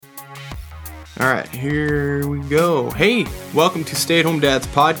All right, here we go. Hey, welcome to Stay at Home Dads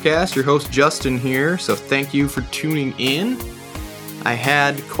Podcast. Your host Justin here, so thank you for tuning in. I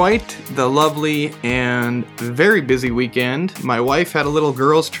had quite the lovely and very busy weekend. My wife had a little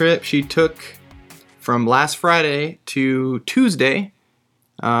girls' trip she took from last Friday to Tuesday.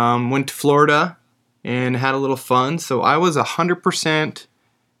 Went to Florida and had a little fun, so I was 100%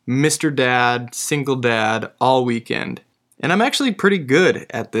 Mr. Dad, single dad all weekend. And I'm actually pretty good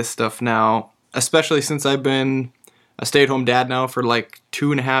at this stuff now. Especially since I've been a stay-at-home dad now for like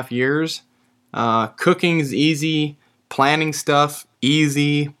 2.5 years. Cooking's easy, planning stuff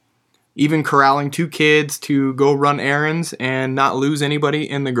easy, even corralling 2 kids to go run errands and not lose anybody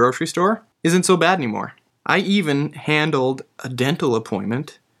in the grocery store isn't so bad anymore. I even handled a dental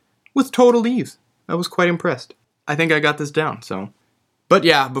appointment with total ease. I was quite impressed. I think I got this down, so. But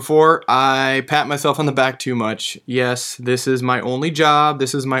yeah, before I pat myself on the back too much, yes, this is my only job.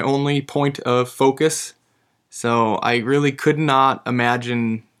 This is my only point of focus. So I really could not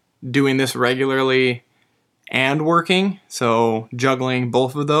imagine doing this regularly and working. So juggling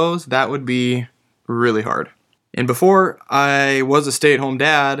both of those, that would be really hard. And before I was a stay-at-home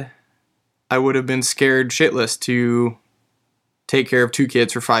dad, I would have been scared shitless to take care of 2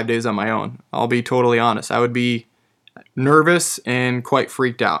 kids for 5 days on my own. I'll be totally honest. I would be nervous and quite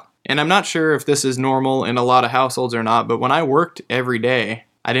freaked out. And I'm not sure if this is normal in a lot of households or not, but when I worked every day,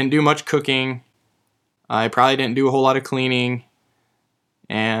 I didn't do much cooking. I probably didn't do a whole lot of cleaning.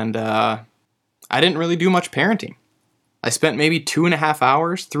 And I didn't really do much parenting. I spent maybe 2.5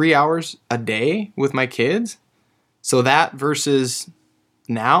 hours, 3 hours a day with my kids. So that versus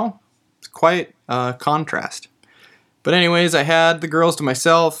now, it's quite a contrast. But anyways, I had the girls to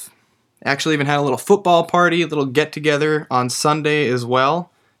myself. Actually even had a little football party, a little get-together on Sunday as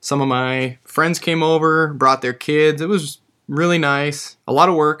well. Some of my friends came over, brought their kids. It was really nice. A lot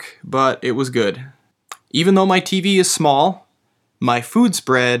of work, but it was good. Even though my TV is small, my food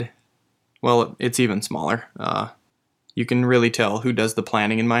spread, well, it's even smaller. You can really tell who does the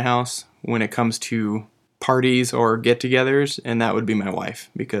planning in my house when it comes to parties or get-togethers, and that would be my wife,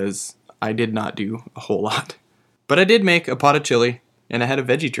 because I did not do a whole lot. But I did make a pot of chili. And I had a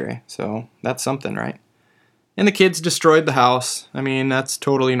veggie tray, so that's something, right? And the kids destroyed the house. I mean, that's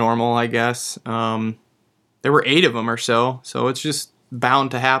totally normal, I guess. There were 8 of them or so it's just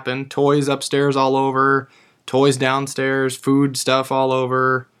bound to happen. Toys upstairs all over, toys downstairs, food stuff all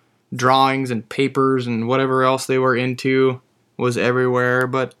over, drawings and papers and whatever else they were into was everywhere.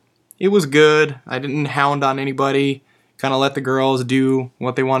 But it was good. I didn't hound on anybody. Kind of let the girls do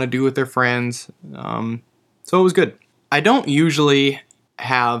what they want to do with their friends. So it was good. I don't usually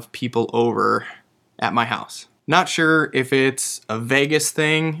have people over at my house. Not sure if it's a Vegas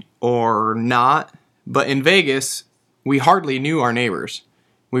thing or not, but in Vegas, we hardly knew our neighbors.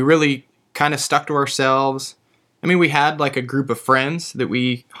 We really kind of stuck to ourselves. I mean, we had like a group of friends that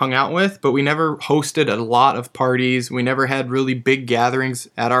we hung out with, but we never hosted a lot of parties. We never had really big gatherings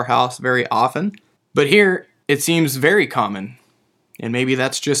at our house very often. But here, it seems very common. And maybe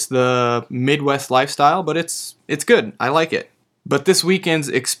that's just the Midwest lifestyle, but it's good. I like it. But this weekend's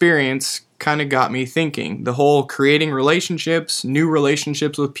experience kind of got me thinking. The whole creating relationships, new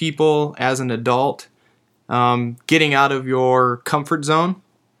relationships with people as an adult, getting out of your comfort zone.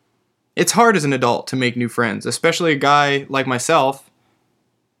 It's hard as an adult to make new friends, especially a guy like myself.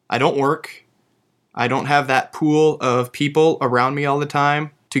 I don't work. I don't have that pool of people around me all the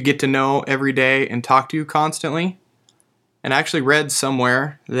time to get to know every day and talk to constantly. And I actually read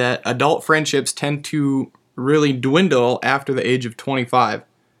somewhere that adult friendships tend to really dwindle after the age of 25.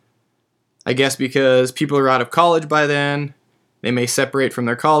 I guess because people are out of college by then, they may separate from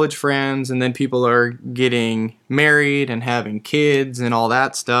their college friends, and then people are getting married and having kids and all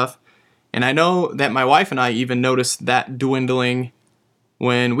that stuff. And I know that my wife and I even noticed that dwindling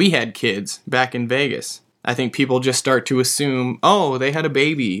when we had kids back in Vegas. I think people just start to assume, oh, they had a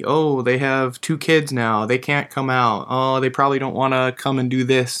baby. Oh, they have 2 kids now. They can't come out. Oh, they probably don't want to come and do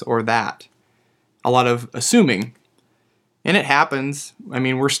this or that. A lot of assuming. And it happens. I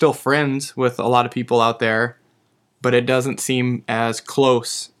mean, we're still friends with a lot of people out there, but it doesn't seem as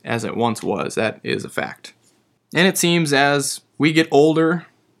close as it once was. That is a fact. And it seems as we get older,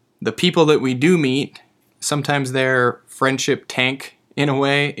 the people that we do meet, sometimes their friendship tank, in a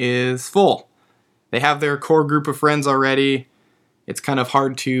way, is full. They have their core group of friends already. It's kind of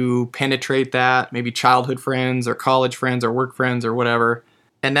hard to penetrate that, maybe childhood friends or college friends or work friends or whatever.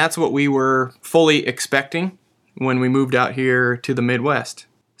 And that's what we were fully expecting when we moved out here to the Midwest,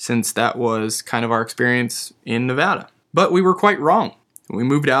 since that was kind of our experience in Nevada. But we were quite wrong. We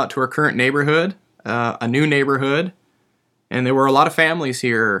moved out to our current neighborhood, a new neighborhood, And there were a lot of families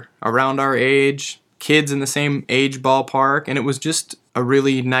here around our age, kids in the same age ballpark, and it was just a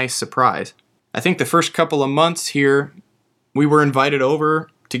really nice surprise. I think the first couple of months here, we were invited over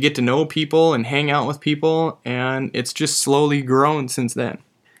to get to know people and hang out with people, and it's just slowly grown since then.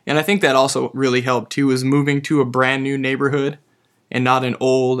 And I think that also really helped too, is moving to a brand new neighborhood and not an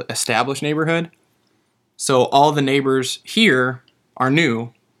old established neighborhood. So all the neighbors here are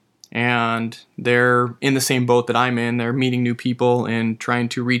new, and they're in the same boat that I'm in. They're meeting new people and trying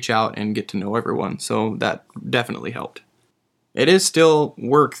to reach out and get to know everyone. So that definitely helped. It is still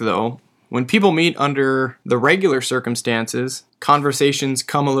work though. When people meet under the regular circumstances, conversations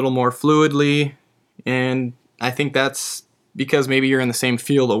come a little more fluidly, and I think that's because maybe you're in the same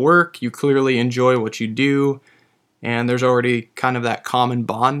field of work, you clearly enjoy what you do, and there's already kind of that common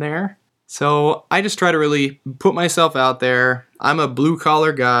bond there. So I just try to really put myself out there. I'm a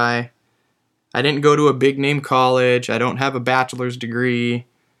blue-collar guy. I didn't go to a big-name college. I don't have a bachelor's degree,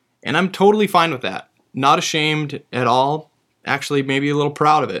 and I'm totally fine with that. Not ashamed at all. Actually, maybe a little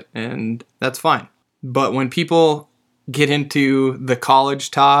proud of it, and that's fine. But when people get into the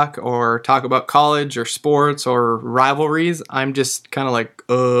college talk or talk about college or sports or rivalries, I'm just kind of like,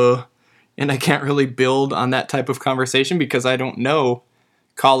 and I can't really build on that type of conversation because I don't know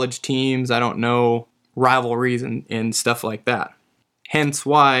college teams, I don't know rivalries and stuff like that. Hence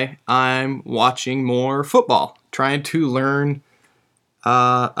why I'm watching more football, trying to learn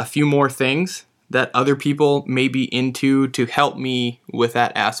a few more things that other people may be into to help me with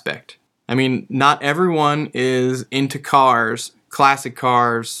that aspect. I mean, not everyone is into cars, classic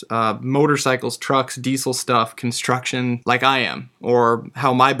cars, motorcycles, trucks, diesel stuff, construction like I am, or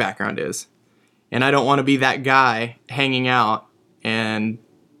how my background is. And I don't want to be that guy hanging out and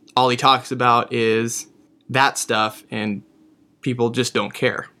all he talks about is that stuff and people just don't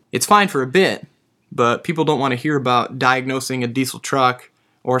care. It's fine for a bit, but people don't want to hear about diagnosing a diesel truck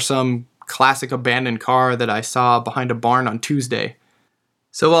or some classic abandoned car that I saw behind a barn on Tuesday.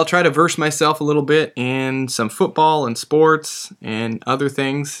 So I'll try to verse myself a little bit in some football and sports and other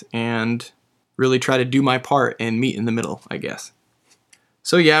things and really try to do my part and meet in the middle, I guess.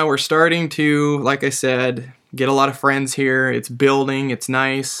 So yeah, we're starting to, like I said, get a lot of friends here. It's building, it's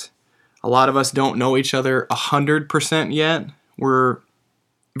nice. A lot of us don't know each other 100% yet. We're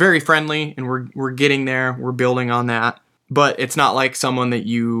very friendly and we're getting there. We're building on that. But it's not like someone that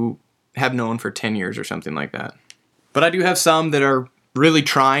you have known for 10 years or something like that. But I do have some that are really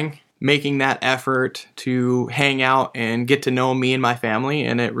trying, making that effort to hang out and get to know me and my family,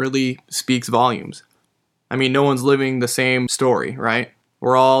 and it really speaks volumes. I mean, no one's living the same story, right?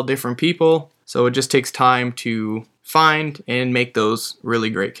 We're all different people, so it just takes time to find and make those really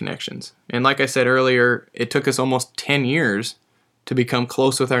great connections. And like I said earlier, it took us almost 10 years to become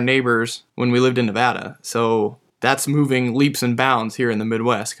close with our neighbors when we lived in Nevada. So that's moving leaps and bounds here in the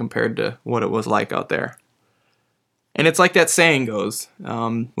Midwest compared to what it was like out there. And it's like that saying goes,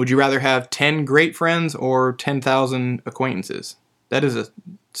 would you rather have 10 great friends or 10,000 acquaintances? That is a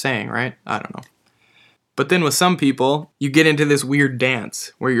saying, right? I don't know. But then with some people, you get into this weird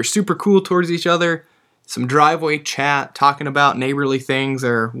dance where you're super cool towards each other, some driveway chat, talking about neighborly things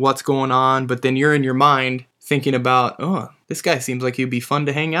or what's going on, but then you're in your mind thinking about, oh, this guy seems like he'd be fun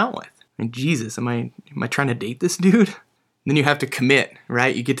to hang out with. And Jesus, am I trying to date this dude? And then you have to commit,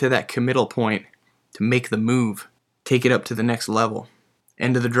 right? You get to that committal point to make the move, take it up to the next level.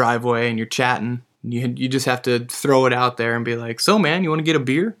 End of the driveway and you're chatting. You just have to throw it out there and be like, so man, you want to get a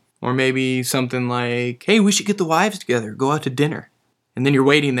beer? Or maybe something like, hey, we should get the wives together, go out to dinner. And then you're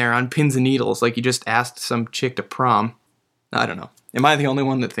waiting there on pins and needles like you just asked some chick to prom. I don't know. Am I the only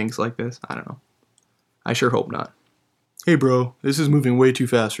one that thinks like this? I don't know. I sure hope not. Hey bro, this is moving way too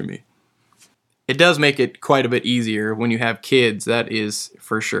fast for me. It does make it quite a bit easier when you have kids, that is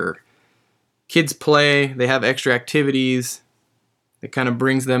for sure. Kids play, they have extra activities, it kind of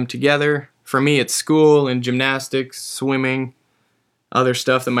brings them together. For me, it's school and gymnastics, swimming, other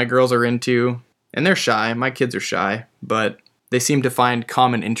stuff that my girls are into. And they're shy, my kids are shy, but they seem to find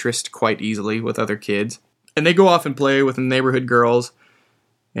common interest quite easily with other kids. And they go off and play with the neighborhood girls,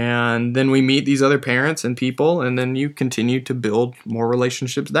 and then we meet these other parents and people, and then you continue to build more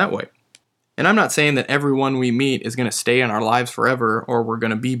relationships that way. And I'm not saying that everyone we meet is going to stay in our lives forever or we're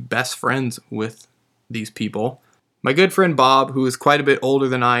going to be best friends with these people. My good friend Bob, who is quite a bit older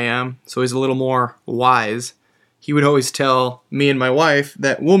than I am, so he's a little more wise, he would always tell me and my wife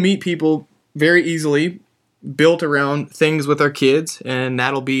that we'll meet people very easily built around things with our kids, and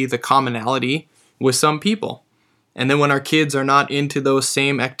that'll be the commonality with some people. And then when our kids are not into those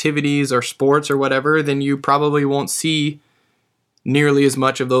same activities or sports or whatever, then you probably won't see nearly as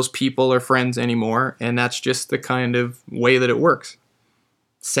much of those people or friends anymore, and that's just the kind of way that it works.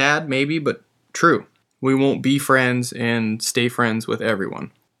 Sad, maybe, but true. We won't be friends and stay friends with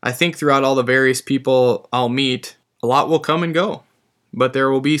everyone. I think throughout all the various people I'll meet, a lot will come and go. But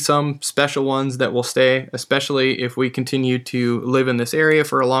there will be some special ones that will stay, especially if we continue to live in this area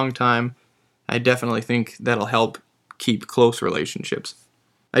for a long time. I definitely think that'll help keep close relationships.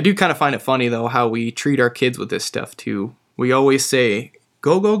 I do kind of find it funny, though, how we treat our kids with this stuff, too. We always say,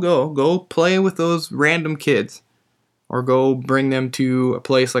 go play with those random kids. Or go bring them to a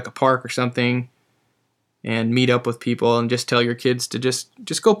place like a park or something and meet up with people and just tell your kids to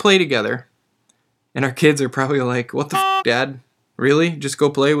just go play together. And our kids are probably like, what the f***, Dad? Really? Just go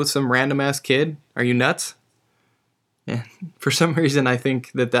play with some random-ass kid? Are you nuts? And for some reason, I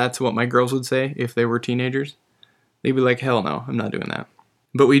think that that's what my girls would say if they were teenagers. They'd be like, hell no, I'm not doing that.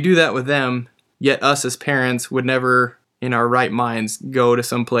 But we do that with them, yet us as parents would never, in our right minds, go to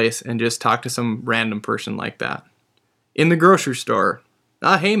some place and just talk to some random person like that. In the grocery store,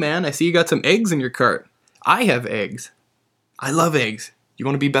 hey man, I see you got some eggs in your cart. I have eggs. I love eggs. You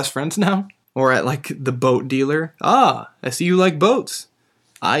want to be best friends now? Or at like the boat dealer, I see you like boats.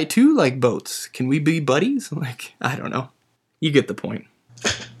 I too like boats. Can we be buddies? Like, I don't know. You get the point.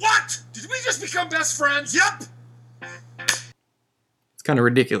 What? Did we just become best friends? Yep. It's kind of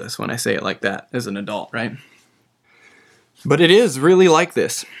ridiculous when I say it like that as an adult, right? But it is really like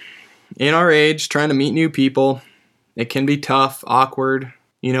this. In our age, trying to meet new people, it can be tough, awkward.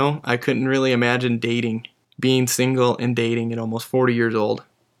 You know, I couldn't really imagine being single and dating at almost 40 years old.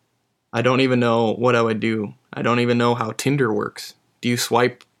 I don't even know what I would do. I don't even know how Tinder works. Do you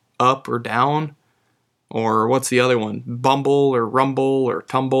swipe up or down? Or what's the other one? Bumble or Rumble or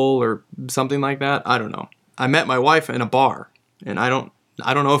Tumble or something like that? I don't know. I met my wife in a bar, and I don't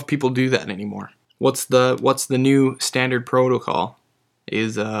know if people do that anymore. What's the new standard protocol?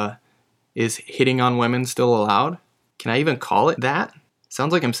 Is hitting on women still allowed? Can I even call it that?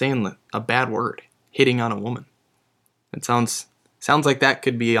 Sounds like I'm saying a bad word. Hitting on a woman. It sounds like that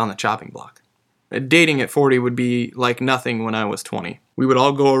could be on the chopping block. Dating at 40 would be like nothing when I was 20. We would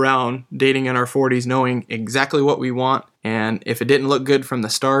all go around dating in our 40s knowing exactly what we want, and if it didn't look good from the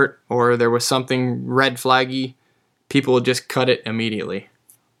start or there was something red flaggy, people would just cut it immediately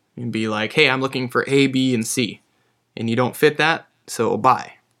and be like, hey, I'm looking for A, B, and C, and you don't fit that, so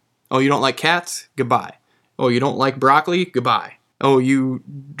bye. Oh, you don't like cats? Goodbye. Oh, you don't like broccoli? Goodbye. Oh, you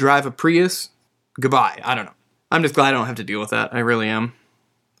drive a Prius? Goodbye. I don't know. I'm just glad I don't have to deal with that. I really am.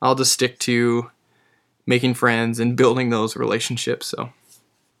 I'll just stick to making friends and building those relationships.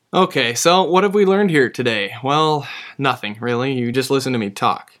 Okay, so what have we learned here today? Well, nothing, really. You just listen to me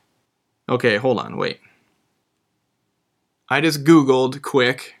talk. Okay, hold on, wait. I just Googled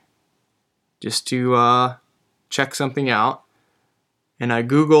quick just to check something out. And I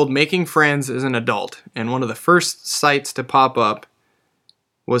Googled making friends as an adult. And one of the first sites to pop up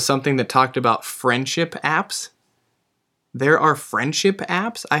was something that talked about friendship apps. There are friendship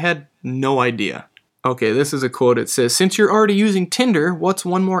apps? I had no idea. Okay, this is a quote. It says, since you're already using Tinder, what's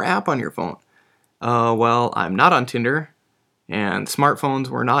one more app on your phone? Well, I'm not on Tinder, and smartphones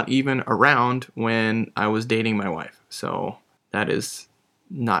were not even around when I was dating my wife. So that is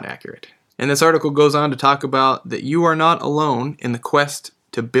not accurate. And this article goes on to talk about that you are not alone in the quest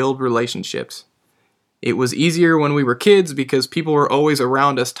to build relationships. It was easier when we were kids because people were always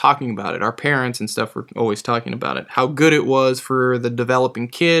around us talking about it. Our parents and stuff were always talking about it. How good it was for the developing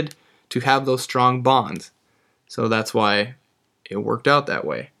kid to have those strong bonds. So that's why it worked out that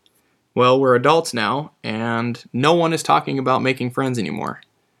way. Well, we're adults now, and no one is talking about making friends anymore.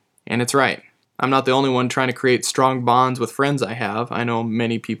 And it's right. I'm not the only one trying to create strong bonds with friends I have. I know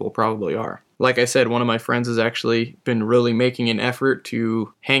many people probably are. Like I said, one of my friends has actually been really making an effort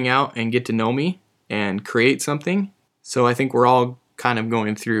to hang out and get to know me and create something. So I think we're all kind of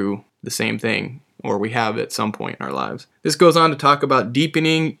going through the same thing, or we have at some point in our lives. This goes on to talk about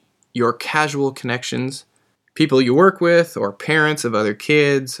deepening your casual connections, people you work with, or parents of other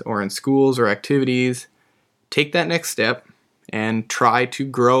kids, or in schools or activities. Take that next step and try to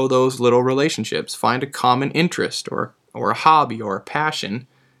grow those little relationships. Find a common interest or a hobby or a passion,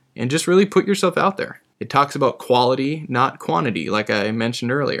 and just really put yourself out there. It talks about quality, not quantity, like I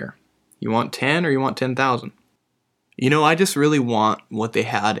mentioned earlier. You want 10 or you want 10,000? You know, I just really want what they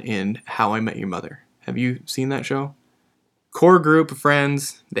had in How I Met Your Mother. Have you seen that show? Core group of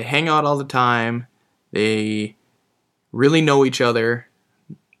friends. They hang out all the time. They really know each other.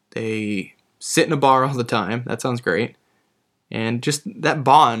 They sit in a bar all the time. That sounds great. And just that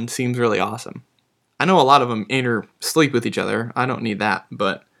bond seems really awesome. I know a lot of them sleep with each other. I don't need that,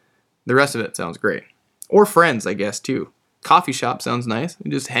 but the rest of it sounds great. Or friends, I guess, too. Coffee shop sounds nice. We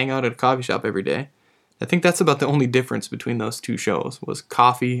just hang out at a coffee shop every day. I think that's about the only difference between those two shows was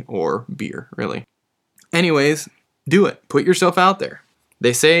coffee or beer, really. Anyways, do it. Put yourself out there.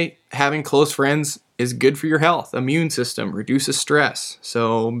 They say having close friends is good for your health, immune system, reduces stress.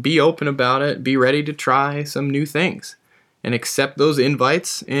 So be open about it. Be ready to try some new things and accept those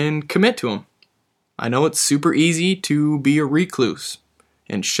invites and commit to them. I know it's super easy to be a recluse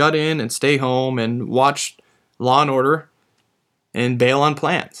and shut in and stay home and watch Law & Order and bail on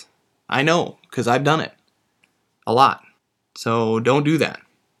plans. I know, because I've done it a lot. So don't do that.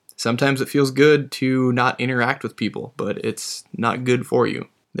 Sometimes it feels good to not interact with people, but it's not good for you.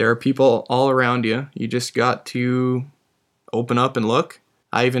 There are people all around you. You just got to open up and look.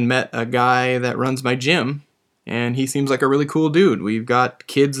 I even met a guy that runs my gym, and he seems like a really cool dude. We've got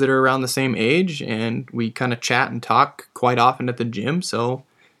kids that are around the same age, and we kind of chat and talk quite often at the gym, so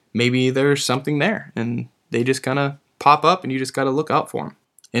maybe there's something there, and they just kind of pop up, and you just got to look out for them.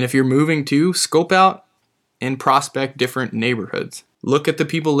 And if you're moving to, scope out and prospect different neighborhoods. Look at the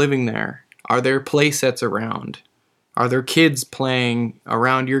people living there. Are there play sets around? Are there kids playing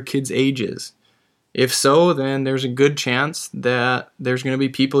around your kids' ages? If so, then there's a good chance that there's going to be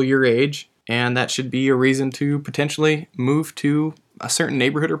people your age, and that should be a reason to potentially move to a certain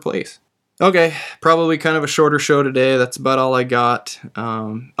neighborhood or place. Okay, probably kind of a shorter show today. That's about all I got.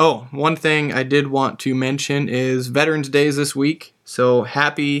 One thing I did want to mention is Veterans Day is this week. So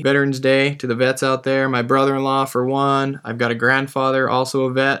happy Veterans Day to the vets out there. My brother-in-law, for one. I've got a grandfather, also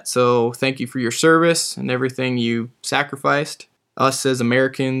a vet. So thank you for your service and everything you sacrificed. Us as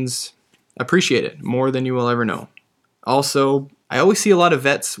Americans appreciate it more than you will ever know. Also, I always see a lot of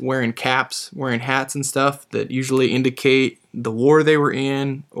vets wearing caps, wearing hats and stuff that usually indicate the war they were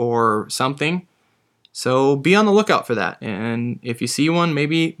in or something. So be on the lookout for that. And if you see one,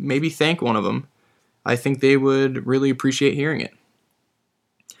 maybe thank one of them. I think they would really appreciate hearing it.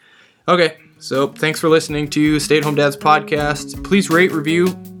 Okay, so thanks for listening to Stay at Home Dads Podcast. Please rate, review,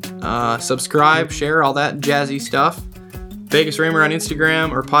 subscribe, share, all that jazzy stuff. Vegas Raymer on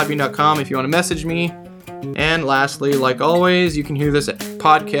Instagram or podbean.com if you want to message me. And lastly, like always, you can hear this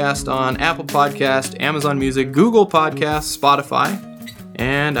podcast on Apple Podcast, Amazon Music, Google Podcasts, Spotify.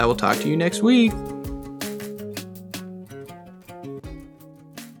 And I will talk to you next week.